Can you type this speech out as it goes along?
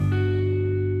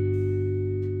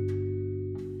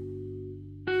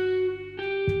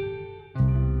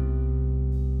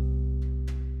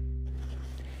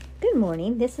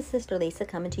morning. This is Sister Lisa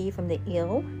coming to you from the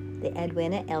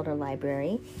Edwina Elder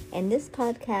Library. And this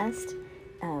podcast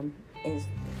is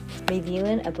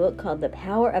reviewing a book called The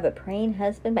Power of a Praying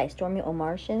Husband by Stormie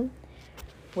Omartian.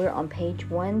 We're on page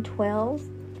 112,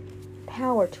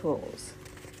 Power Tools.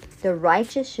 The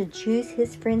righteous should choose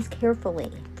his friends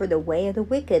carefully, for the way of the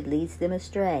wicked leads them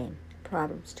astray.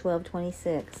 Proverbs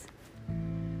 12:26.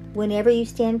 Whenever you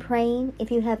stand praying,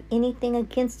 if you have anything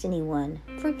against anyone,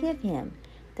 forgive him,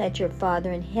 that your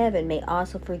Father in heaven may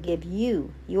also forgive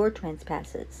you your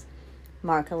trespasses.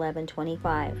 Mark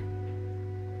 11:25.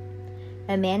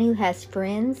 A man who has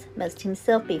friends must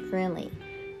himself be friendly,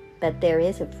 but there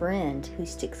is a friend who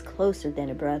sticks closer than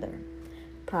a brother.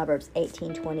 Proverbs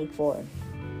 18:24.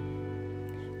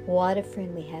 What a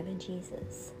friend we have in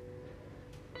Jesus.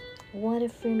 What a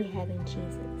friend we have in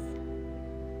Jesus.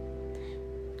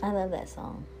 I love that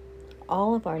song.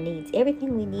 All of our needs,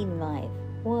 everything we need in life.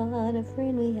 What a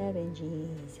friend we have in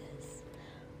Jesus.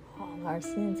 All our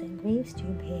sins and griefs to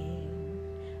bear.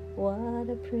 What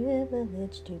a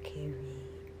privilege to carry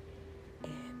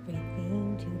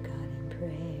everything to God in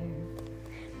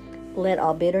prayer. Let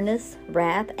all bitterness,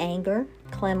 wrath, anger,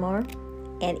 clamor,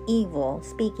 and evil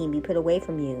speaking be put away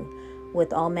from you,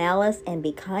 with all malice, and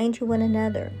be kind to one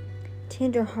another,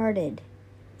 tender-hearted,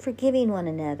 forgiving one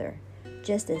another,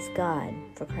 just as God,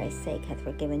 for Christ's sake, hath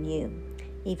forgiven you.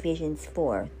 Ephesians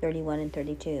 4:31 and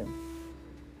 32.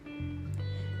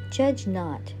 Judge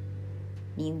not,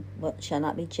 you shall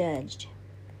not be judged.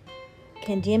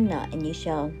 Condemn not, and you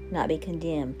shall not be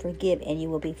condemned. Forgive, and you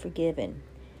will be forgiven.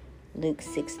 Luke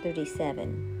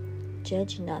 6:37.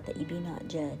 Judge not, that you be not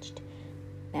judged.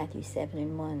 Matthew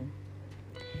 7:1.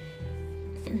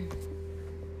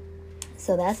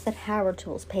 So that's the Power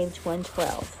Tools, page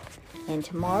 112. And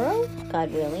tomorrow,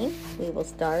 God willing, we will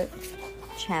start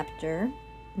chapter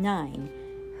 9,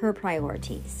 Her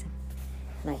Priorities.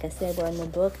 Like I said, we're in the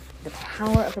book, The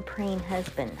Power of a Praying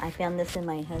Husband. I found this in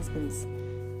my husband's,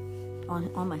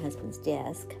 on my husband's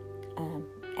desk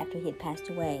after he had passed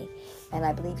away. And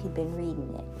I believe he'd been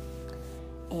reading it.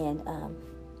 And,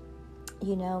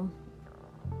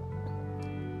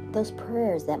 those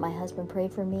prayers that my husband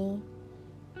prayed for me,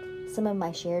 some of them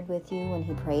I shared with you when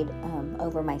he prayed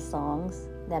over my songs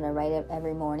that I write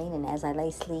every morning. And as I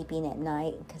lay sleeping at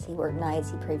night, because he worked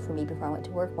nights, he prayed for me before I went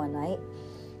to work one night.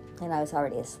 And I was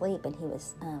already asleep, and he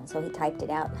was, so he typed it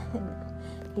out.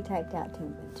 He typed out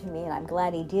to me, and I'm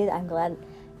glad he did. I'm glad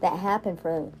that happened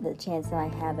for the chance that I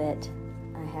have it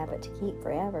to keep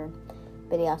forever.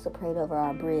 But he also prayed over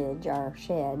our bridge, our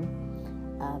shed,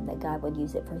 that God would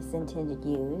use it for his intended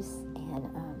use. And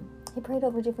he prayed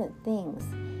over different things.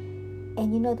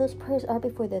 And those prayers are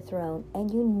before the throne.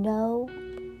 And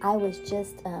I was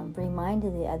just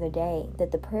reminded the other day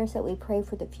that the prayers that we pray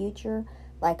for the future,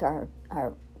 like our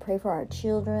pray for our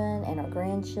children and our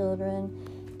grandchildren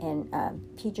and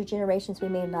future generations we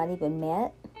may have not even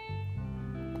met,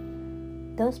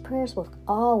 those prayers will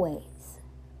always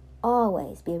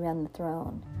be around the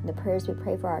throne. The prayers we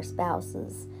pray for our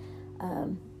spouses,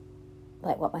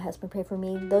 like what my husband prayed for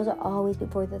me, those are always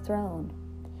before the throne.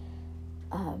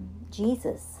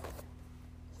 Jesus,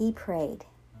 he prayed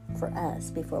for us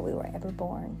before we were ever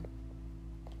born.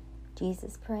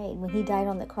 Jesus prayed. When he died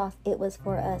on the cross, it was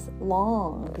for us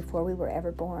long before we were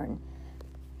ever born.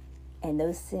 And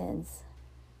those sins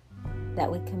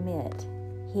that we commit,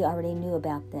 he already knew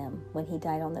about them when he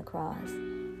died on the cross.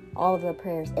 All of the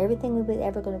prayers, everything we were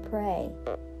ever going to pray,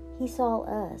 he saw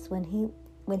us. When he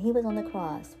was on the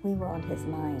cross, we were on his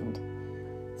mind.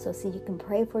 So see, you can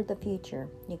pray for the future.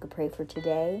 You can pray for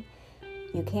today.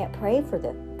 You can't pray for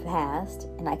the past.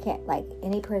 And I can't,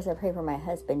 any prayers I pray for my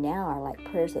husband now are like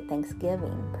prayers of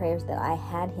thanksgiving, prayers that I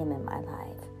had him in my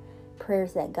life,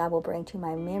 prayers that God will bring to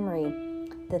my memory,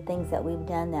 the things that we've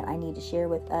done that I need to share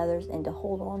with others and to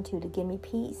hold on to give me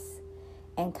peace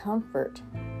and comfort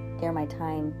during my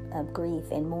time of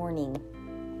grief and mourning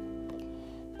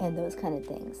and those kind of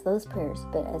things, those prayers.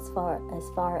 But as far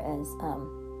as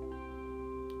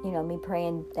me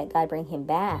praying that God bring him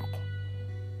back,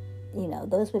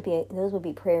 those would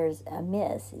be prayers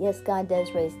amiss. Yes, God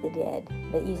does raise the dead,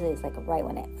 but usually it's like right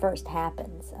when it first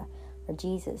happens, or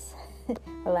Jesus,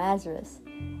 or Lazarus,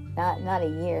 not a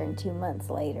year and 2 months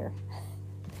later,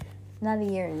 not a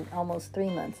year and almost 3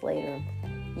 months later.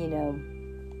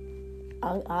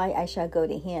 I shall go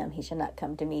to him; he shall not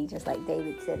come to me, just like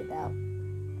David said about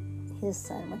his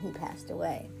son when he passed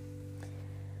away.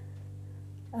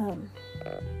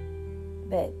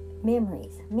 But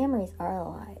memories are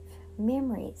alive.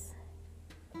 Memories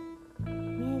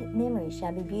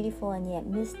shall be beautiful and yet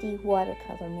misty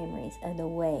watercolor memories of the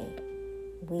way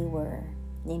we were.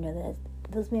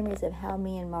 those memories of how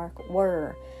me and Mark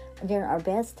were during our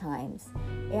best times.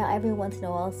 Yeah, every once in a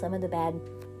while, some of the bad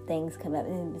things come up,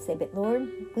 and we say, but Lord,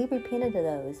 we repented of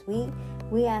those.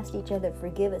 We asked each other to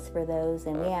forgive us for those,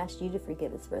 and we asked you to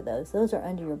forgive us for those. Those are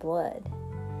under your blood.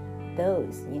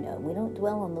 Those, we don't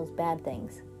dwell on those bad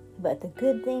things. But the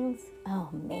good things, oh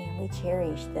man, we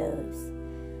cherish those.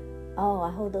 Oh,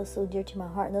 I hold those so dear to my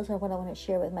heart. And those are what I want to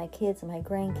share with my kids and my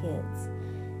grandkids.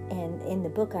 And in the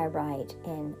book I write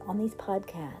and on these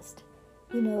podcasts,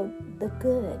 the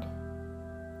good.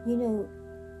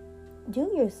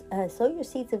 Sow your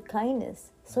seeds of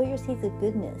kindness. Sow your seeds of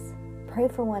goodness. Pray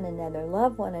for one another.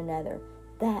 Love one another.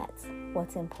 That's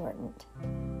what's important.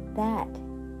 That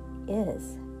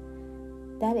is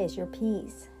your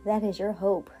peace. That is your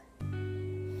hope.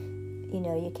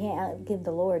 You can't outgive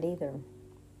the Lord either.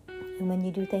 And when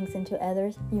you do things unto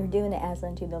others, you're doing it as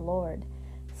unto the Lord.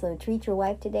 So treat your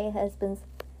wife today, husbands,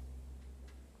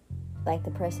 like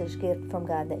the precious gift from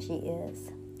God that she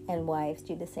is. And wives,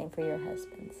 do the same for your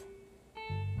husbands.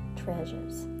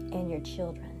 Treasures. And your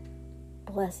children.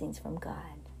 Blessings from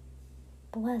God.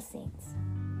 Blessings.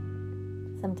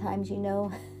 Sometimes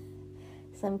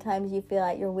sometimes you feel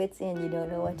like your wit's end. You don't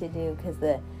know what to do because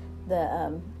there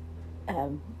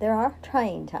are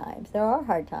trying times. There are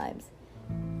hard times.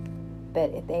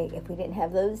 But if we didn't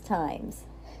have those times,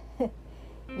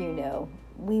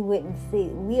 we wouldn't see.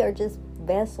 We are just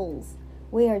vessels.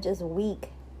 We are just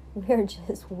weak. We are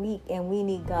just weak, and we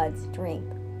need God's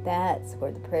strength. That's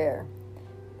where the prayer.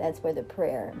 A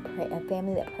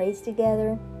family that prays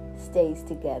together stays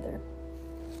together.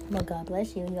 Well, God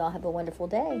bless you. You all have a wonderful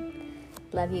day.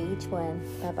 Love you, each one.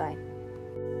 Bye-bye.